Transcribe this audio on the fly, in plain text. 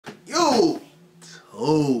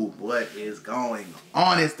What is going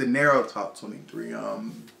on? It's the Narrow Talk 23.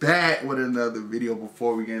 I'm back with another video.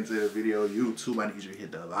 Before we get into the video, YouTube, I need you to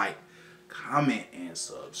hit the like, comment, and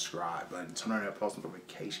subscribe button. Turn on that post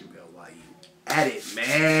notification bell while you at it,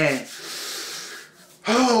 man.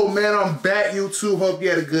 Oh man, I'm back, YouTube. Hope you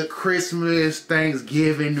had a good Christmas,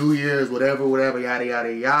 Thanksgiving, New Year's, whatever, yada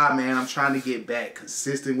yada yada. Man, I'm trying to get back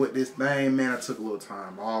consistent with this thing, man. I took a little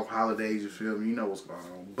time off, holidays, you feel me? You know what's going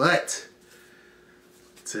on. But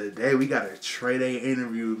today we got a Trey Day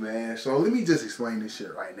interview, man. So let me just explain this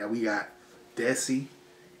shit right now. We got Desi,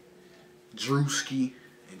 Drewski,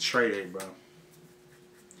 and Trey Day, bro.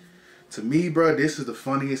 To me, bro, this is the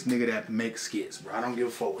funniest nigga that makes skits, bro. I don't give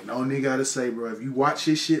a fuck what no nigga gotta say, bro. If you watch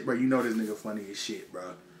his shit, bro, you know this nigga funny as shit,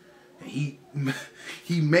 bro. And he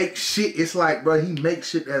makes shit, it's like, bro, he makes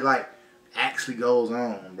shit that, like, actually goes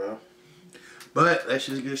on, bro. But let's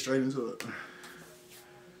just get straight into it.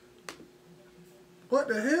 What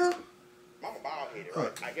the hell? Mama bald-headed,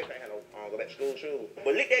 right? I guess I had no go back to school shoes.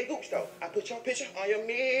 But lick that gooch, though. I put your picture on your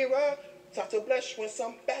mirror. Start to blush when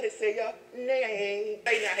somebody say your name.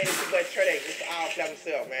 They not having too much Trey. It's all for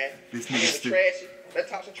himself, man. This nigga's trashy. Let's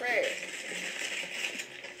talk some trash.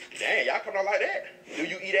 Damn, y'all come out like that. Do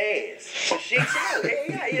you eat ass? For shit, so. Yeah,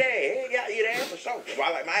 you gotta eat ass. You gotta eat ass for sure. Do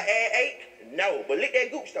I like my ass ate? No, but lick that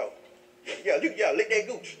gooch, though. Yeah, lick that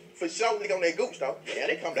gooch. For sure, lick on that gooch, though. Yeah,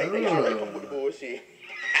 they already come with the bullshit.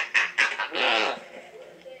 That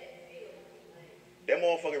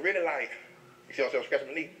motherfucker really like, you see what I'm scratching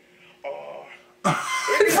my knee? Let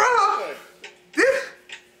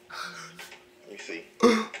me see.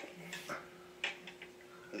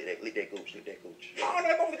 Lick that gooch. Oh,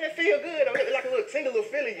 that motherfucker feel good. Though. Like a little tingle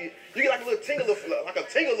feeling. You get like a little tingle, like a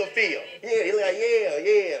tingle feel. Yeah, it's like,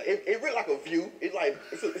 yeah. It really like a view. It's like,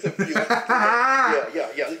 it's a view.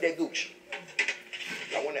 Yeah. Lick that gooch.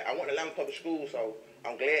 I went to Atlanta Public School, so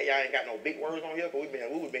I'm glad y'all ain't got no big words on here, because we've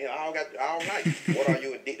been here all night. What are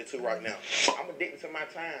you addicted to right now? I'm addicted to my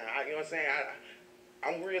time. You know what I'm saying?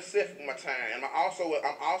 I'm real selfish with my time. And I'm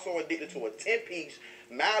also addicted to a 10-piece,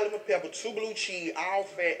 mild lemon pepper, 2 blue cheese, all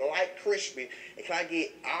fat, light crispy, and can I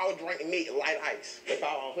get all drink meat, light ice? That's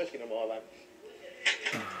all I'm husky no more. Like,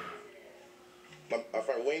 my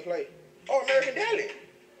favorite wing play. Oh, American Deli,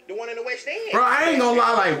 the one in the West End. Bro, I ain't gonna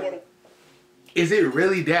lie, like, is it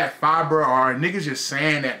really that fire, bro? Or are niggas just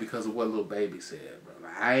saying that because of what Lil Baby said, bro?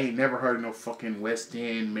 Like, I ain't never heard of no fucking West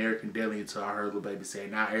End American Deli until I heard Lil Baby say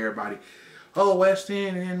it. Now everybody, oh, West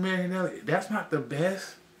End and American Deli. That's not the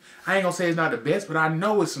best. I ain't gonna say it's not the best, but I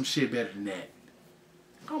know it's some shit better than that.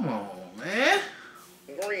 Come on, man.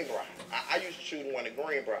 Greenbrier. I used to choose one of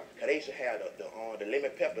Greenbrier, because they used to have the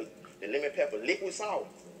lemon pepper liquid salt.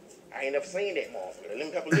 I ain't never seen that motherfucker. The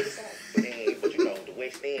lemon pepper liquid salt. But you know, the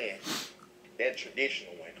West End, that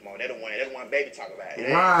traditional one. Come on, that the one Baby talk about.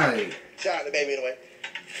 Right. Shout out to Baby anyway.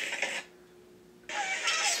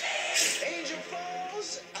 Angel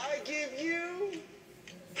Falls, I give you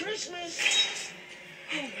Christmas.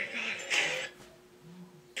 Oh my God.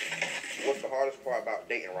 What's the hardest part about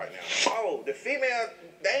dating right now? Oh, the female,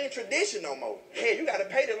 they ain't tradition no more. Hey, you gotta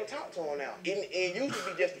pay them to talk to them now. It used to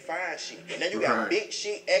be just the fine shit. And now you got big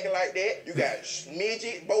shit acting like that. You got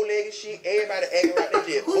midget, bow-legged shit. Everybody acting like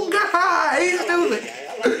they just. Oh God, he's stupid.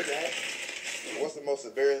 I like it, man.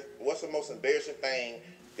 What's the most embarrassing thing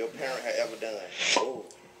your parent had ever done? Oh.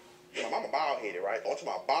 My mama bald-headed, right? On to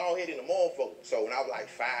my bald-headed in the motherfucker. So when I was like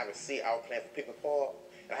 5 or 6, I was playing for pick-up park.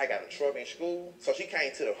 And I got in trouble in school. So she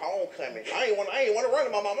came to the homecoming. I ain't want to run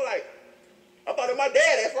to my mama. Like, I thought it was my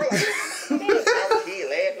dad at first. Like, I was a kid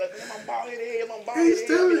laughing. Like, my bald-headed.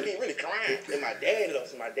 Really crying. And my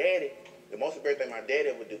daddy, the most embarrassing thing my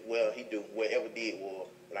daddy would do, whatever did was,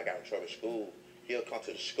 when I got in trouble in school, he'll come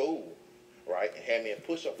to the school, right, and have me in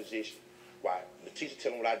push-up position. Right, the teacher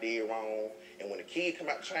tell him what I did wrong, and when the kid come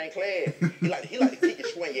out to change class, he like to kick and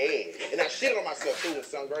swing your ass. And I shitted on myself too in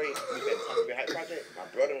 7th grade. We had time behind the project. My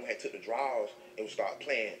brother had took the drawers and we started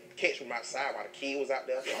playing catch from outside while the kid was out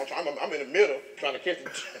there. I'm in the middle trying to catch the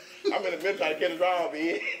drawers,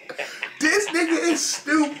 man. This nigga is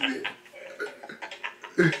stupid.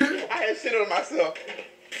 I had shit on myself.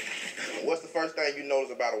 What's the first thing you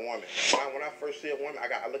notice about a woman? When I first see a woman,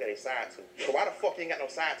 I look at their side tooth. So why the fuck you ain't got no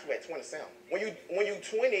side tooth at 27? When you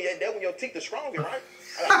 20, that's when your teeth are stronger, right?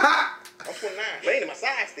 I'm 29. But ain't my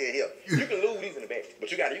side still here. You can lose these in the back,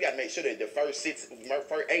 but you gotta make sure that the first eight at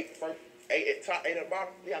the top, 8 at the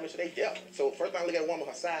bottom, you gotta make sure they there. So first thing I look at a woman,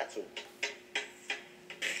 her side tooth.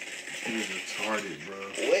 He's retarded, bro.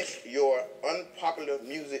 What's your unpopular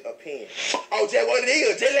music opinion? Oh, just what it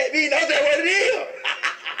is. Just let me know just what it is.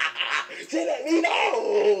 Just let me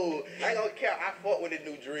know. I ain't gonna care. I fuck with the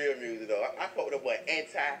new drill music though. I fuck with the boy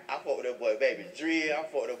Anti. I fuck with the boy Baby Drill. I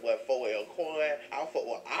fuck with the boy 4L Coin. I fuck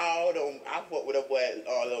with all them. I fuck with the boy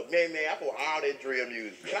Lil Man. I fuck with all that drill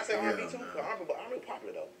music. Can I say R&B too? Cause R&B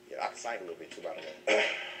popular though. Yeah, I can sing a little bit too by the way.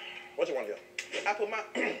 What you want to hear? I put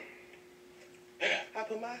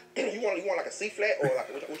my. You want like a C flat or like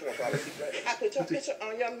which one? So I like C flat. I put your picture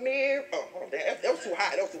on your mirror. Oh, hold on, that was too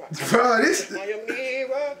high. Bro, this. On your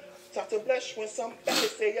mirror. Start to blush when somebody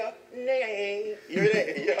say your name. You hear that?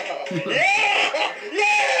 Yeah.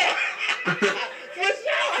 For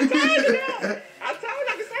sure. I told you that. I told you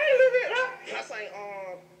I can sing a little bit. Huh? Can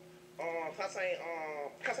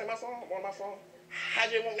I sing my song? One of my songs. I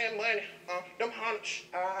just want that money, them hundreds,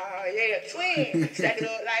 yeah, twin. Stack it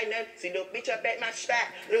up like nothing. See the bitch up at my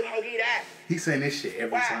spot. Look how get out. He saying this shit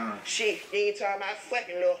every time. Shit, you ain't talking about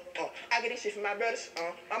fucking little. I get this shit from my brothers.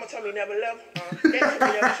 Mama told me never love. Daddy told me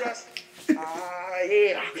never trust.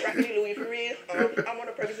 Yeah, rockin' the Louis for real. I'm on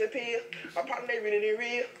the Percocet pill. My partner they really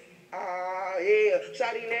real. Yeah,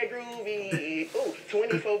 shawty that groovy. Ooh,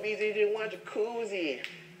 24 BZ just one jacuzzi.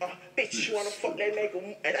 Bitch, you wanna fuck that make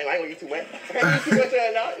them. I ain't gonna use too much. I ain't use too much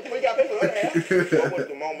now. We got people on there. What was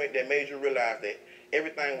the moment that made you realize that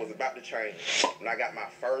everything was about to change? When I got my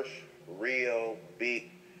first real big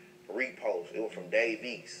repost. It was from Dave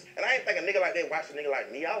East. And I ain't think a nigga like that watched a nigga like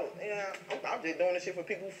me. I'm just doing this shit for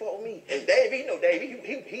people who fuck with me. And Dave, you know Dave,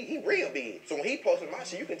 he real big. So when he posted my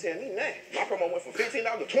shit, you can tell me nothing. My promo went from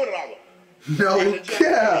 $15 to $20. No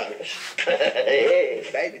cap.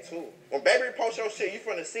 Baby too. When Baby post your shit, you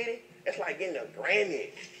from the city, it's like getting a Grammy.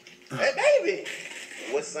 Hey, Baby,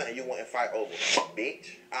 what's something you wouldn't fight over?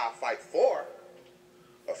 Bitch, I'll fight for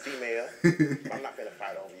a female. I'm not finna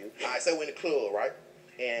fight over you. Alright, say we're in the club, right?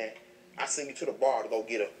 And I send you to the bar to go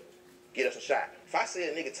get us a shot. If I see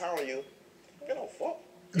a nigga telling you, get no fuck.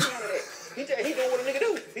 You none of that. He doing what a nigga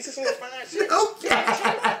do. He see some little fine shit. Okay.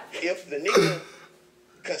 If the nigga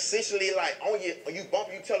consistently like on you bump,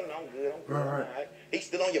 you tell him I'm good, right. He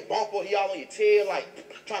still on your bumper, he all on your tail, like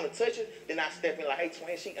trying to touch it. Then I step in like, hey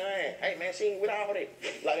twin, she hey man, she ain't with all that.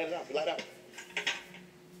 Like that.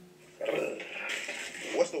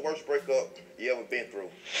 What's the worst breakup you ever been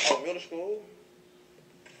through? Oh, middle school.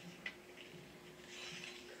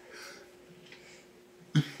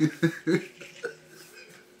 This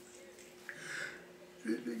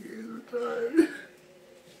nigga is retarded.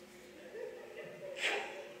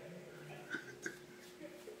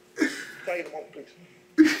 Can I get a moment, please?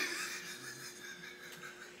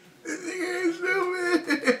 This nigga is stupid.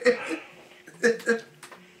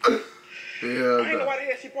 I ain't know why the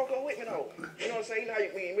hell she broke up with me though. You know what I'm saying? You know how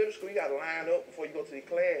when you're in middle school, you gotta line up before you go to the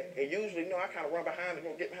class. And usually, I kind of run behind her,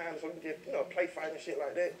 get behind her so we can just, play fight and shit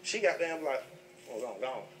like that. She got damn like, oh,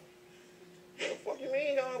 gone. What the fuck you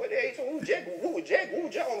mean gone with that? Who was Jack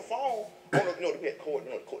on the phone?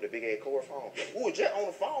 The big ass cord phone. Who was Jack on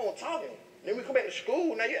the phone talking? Then we come back to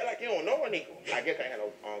school. Now you act like you don't know a nigga. I guess I ain't have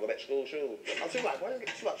no go back to school shoes. She like, what?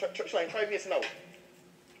 She like Trey yes no.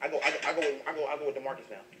 I go with the Marcus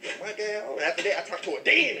now. My girl. And after that, I turn to a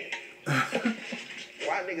demon.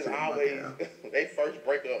 Why niggas always they first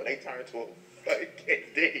break up, they turn to a fucking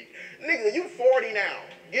demon? Nigga, you 40 now.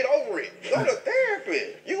 Get over it. Go to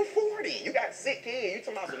therapy. You 40. You got sick kids.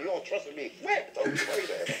 You talking about you don't trust a bitch. What?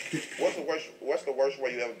 What's the worst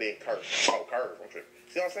way you ever been cursed? Oh, cursed. I'm tripping.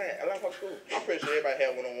 See what I'm saying? I love school. I'm pretty sure everybody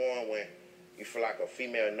had one-on-one when you feel like a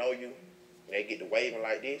female know you, and they get to waving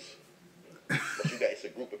like this, but it's a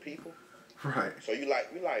group of people. Right. So you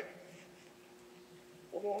like,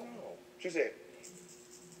 what's going on? She said,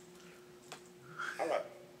 I'm like,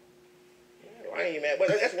 I ain't mad, but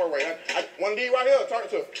that's one way. One D right here, talking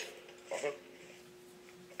to.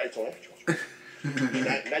 Hey, Tony.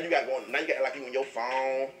 now you got like you on your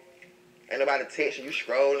phone. Ain't nobody texting, you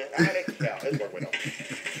scrolling. Let's work with them.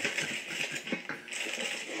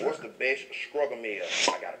 What's the best struggle meal?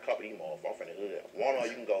 I got a couple of these motherfuckers from the hood. One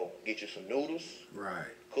you can go get you some noodles. Right.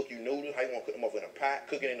 Cook you noodles. How you want to cook them up in a pot?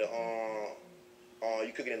 Cook it in the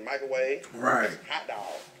you cook it in the microwave. Right. Hot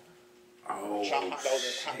dog. Oh. Chop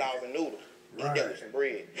hot dogs and noodles. Eat that with some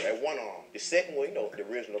bread. That one The second one, the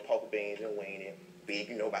original poker beans and weenie.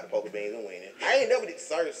 Big, about the poker beans and weenie. I ain't never did the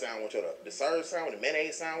serve sandwich or the serve sandwich, the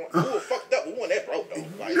mayonnaise sandwich. We were fucked up. We wasn't that broke though.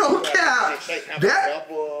 Like, no cap.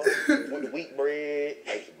 With the wheat bread.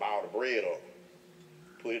 I used to ball the bread up.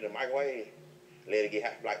 Put it in the microwave. Let it get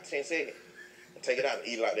hot for like 10 seconds. And take it out and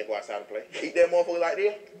eat it like that. Go outside and play. Eat that motherfucker like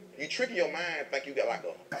this. You trick your mind, think you got like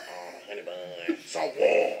a honey bun, some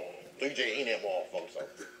warm. So you just eat that motherfucker. So.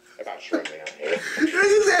 About a shrimp down.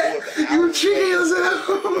 You treat yourself.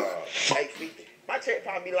 $8.50. My check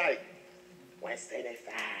probably be like $175.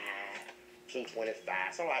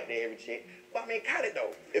 225, something like that every check. But I mean, cut it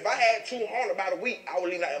though. If I had 200 about a week, I would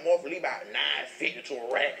leave like a month, leave about 950 to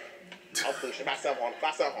a rack. I'm pushing about 700.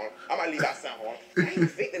 I might leave about 700. I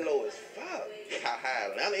ain't 50 low as fuck. How high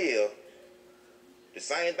Atlanta is. The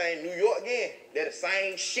same thing New York again. They're the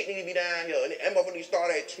same shit need to be down here. And that motherfucker need to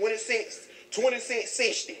start at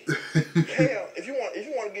 2660. Hell, if you want to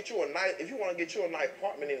get you a nice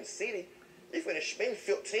apartment in the city, you finna spend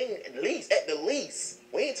 15 at the least.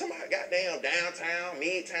 We ain't talking about goddamn downtown,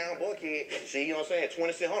 midtown, Buckhead. See, you know what I'm saying?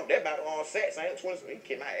 2600. That about all sets. I ain't 20. You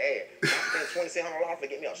kidding my ass? I spend $2,600 to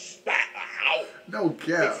get me a spot, a house. No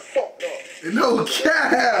cap. It's fucked up. No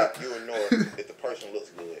cap. You will know if the person looks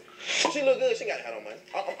good. If she look good, she ain't gotta have no money.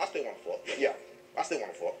 I still want to fuck. Yeah, I still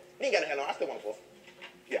want to fuck. You ain't gotta have no. I still want to fuck.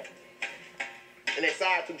 Yeah. And that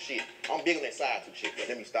side tooth shit. I'm big on that side tooth shit. But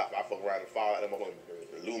let me stop. I fuck around and fall out. I'm gonna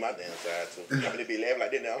lose my damn side tooth. I'm gonna be laughing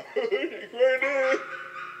like this now. This crazy.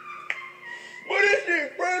 But this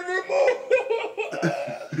shit crazy, boy.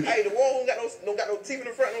 Hey, the one who don't got no teeth in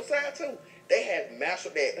the front, no side tooth. They have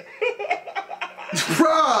mastered that.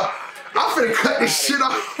 Bruh, I'm finna cut this shit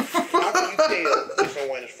off. How can you tell if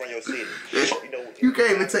someone is from your city? You know, you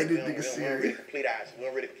can't even take this nigga serious. We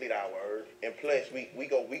don't really complete our word. And plus, we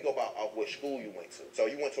go about off what school you went to. So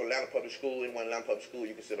you went to Atlanta Public School, and when Atlanta Public School,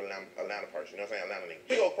 you consider Atlanta person. You know what I'm saying? Atlanta nigga.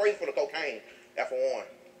 We go crazy for the cocaine. That for one.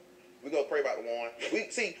 We go crazy about the one.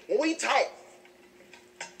 When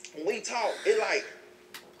we talk, it's like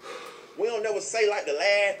we don't never say like the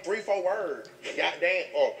last 3-4 words. Goddamn.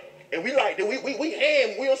 And we like, we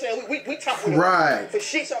ham, you know what I'm saying? We talk with right. For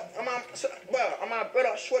shit, so I'm my brother,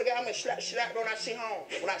 I swear to God, I'm gonna slap shit out when I see home.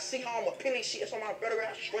 When I see home, I'm gonna pin this shit, so my brother,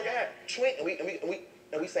 I swear to God, twin, and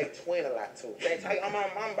we say twin a lot too. They tell you, I'm my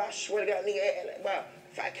mom, but I swear to God, nigga, like, bro,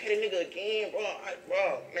 if I catch a nigga again, bro,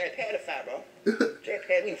 man, pay the 5, bro. Just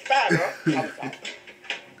pay me 5, bro.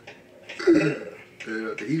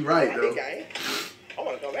 Yeah, he right, though. I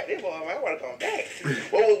want to come back, this boy, man, I want to come back.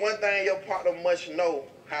 What was one thing your partner must know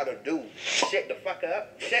how to do? Shut the fuck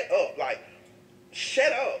up. Shut up. Like,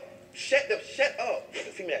 shut up. Shut up. The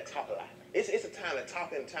female that talk a lot. It's a time to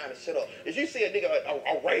talk and a time to shut up. If you see a nigga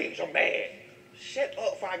a rage, I'm mad. Shut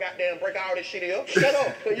up before I goddamn break all this shit here. Shut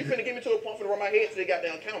up. Cause you finna get me to a point for to run my head to the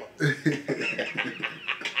goddamn counter.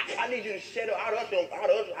 I need you to shut up. All the other,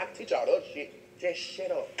 I can teach all the other shit. Just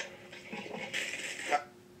shut up.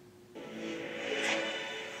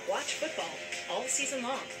 Watch football all season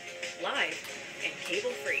long, live and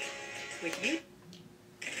cable-free with you.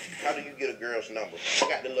 How do you get a girl's number? I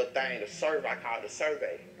got the little thing, the survey. I call it the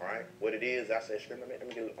survey, right? What it is, I said, let me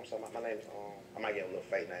get. I'm sorry, my name is. I might get a little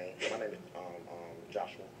fake name. My name is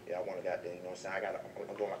Joshua. Yeah, I want to got there. You know what I'm saying?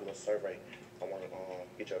 I'm doing like a little survey. I want to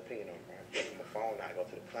get your opinion on it, right? Go to my phone. Now I go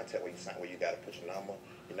to the contact where you got to put your number,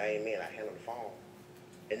 your name in. I handle the phone.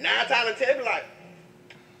 And 9 times out of 10, be like,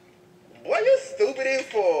 boy, you stupid as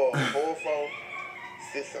for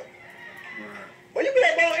 446. Boy, you be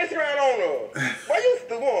that boy on Instagram on her. Boy, you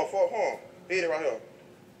stupid for, Hit it right here.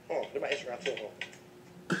 Look at my Instagram too,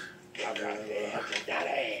 I'm like, man, I just got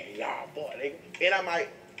ass, y'all, boy, nigga. And I might,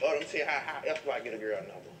 let me tell you how else do I get a girl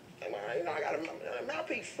number. Like, you know, I got a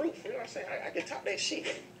mouthpiece fruit, you know what I'm saying? I can talk that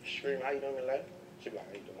shit. Scream, how you doing, later? She be like,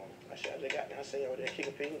 how you doing? I said, I just got down, sitting over there,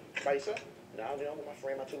 kicking feet by yourself. Now, you know, with my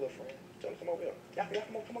friend, my 2 little friends. Tell them, come over here. Y'all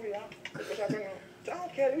come over here, y'all. What y'all bring on? I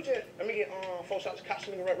don't care, you just, let me get 4 shots of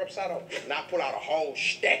costume and reposado. Now I pull out a whole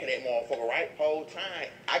stack of that motherfucker, right? Whole time.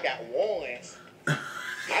 I got ones on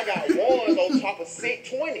top of set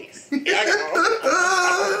 20s. I'm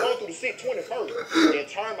going through the set 20 first. Then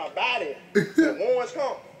turn my body. When ones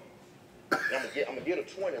come, I'm gonna get a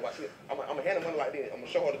 20. Watch it. I'm gonna hand her money like this. I'm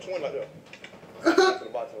gonna show her the 20 like that. To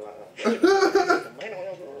the bottom like that.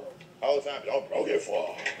 All the time, I'm broke it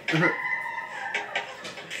for.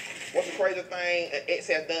 What's the crazy thing an ex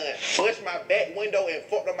has done? Pushed my back window and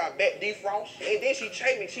fucked up my back defrost. And then she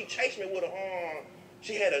chased me. She chased me with a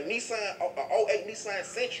she had a Nissan, a 08 Nissan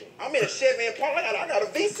Sentra. I'm in a Chevy Impala. I got a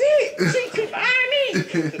V6. She behind me.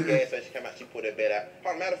 Took gas station. She came out. She put that bed out.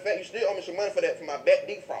 Matter of fact, you still owe me some money for that for my back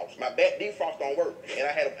defrost. My back defrost don't work. And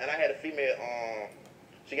I had a female.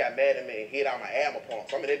 She got mad at me and hit out my asthma pump.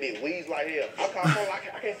 So I mean, that bitch wheeze like hell. I call home, I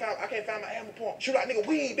can't find my asthma pump. She like, nigga,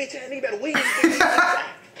 weed, bitch, I need better weed.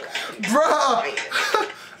 Bruh.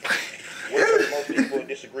 What most people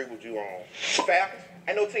disagree with you on? Falcons.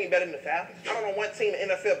 Ain't no team better than the Falcons. I don't know one team in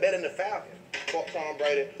the NFL better than the Falcons. Fuck Tom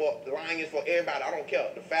Brady, fuck the Lions, for everybody. I don't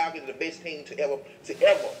care. The Falcons are the best team to ever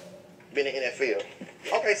been in the NFL.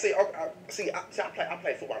 Okay, I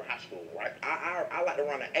played football in high school, right? I like to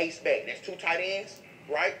run an ace back. That's 2 tight ends.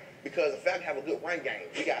 Right? Because the Falcons have a good run game.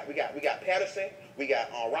 We got Patterson, we got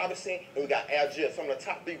Robinson, and we got Algier, some of the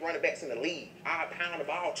top 3 running backs in the league. I pound the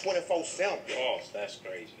ball 24/7. Oh, that's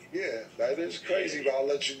crazy. Yeah, that is crazy, but I'll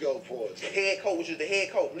let you go for it. The head coach is the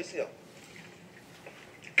head coach. Listen here.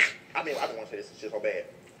 I don't want to say this is just so bad.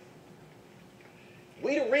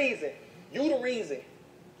 We the reason, you the reason,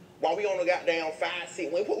 why we on the goddamn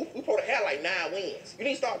 5-6. We supposed to have like 9 wins. You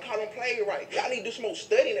need to start calling plays right. Y'all need to do some more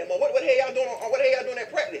studying that more. What the hell y'all doing? What the hell y'all doing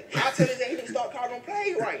at practice? I tell you that he need to start calling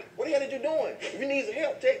plays right. What the hell did you doing? If you need some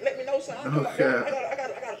help, let me know something. Okay. I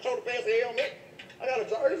got a shoulder pads and helmet. I got a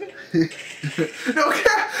jersey. Okay.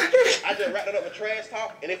 I just wrapped it up with trash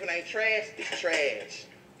talk, and if it ain't trash, it's trash.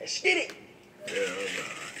 Let's get it. Yeah,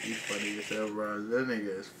 he's funny as hell, bro. That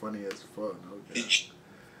nigga is funny as fuck. Okay.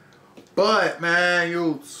 But man,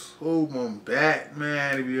 YouTube, I'm back,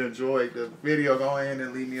 man. If you enjoyed the video, go ahead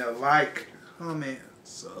and leave me a like, comment,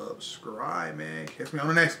 subscribe, man. Catch me on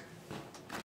the next one.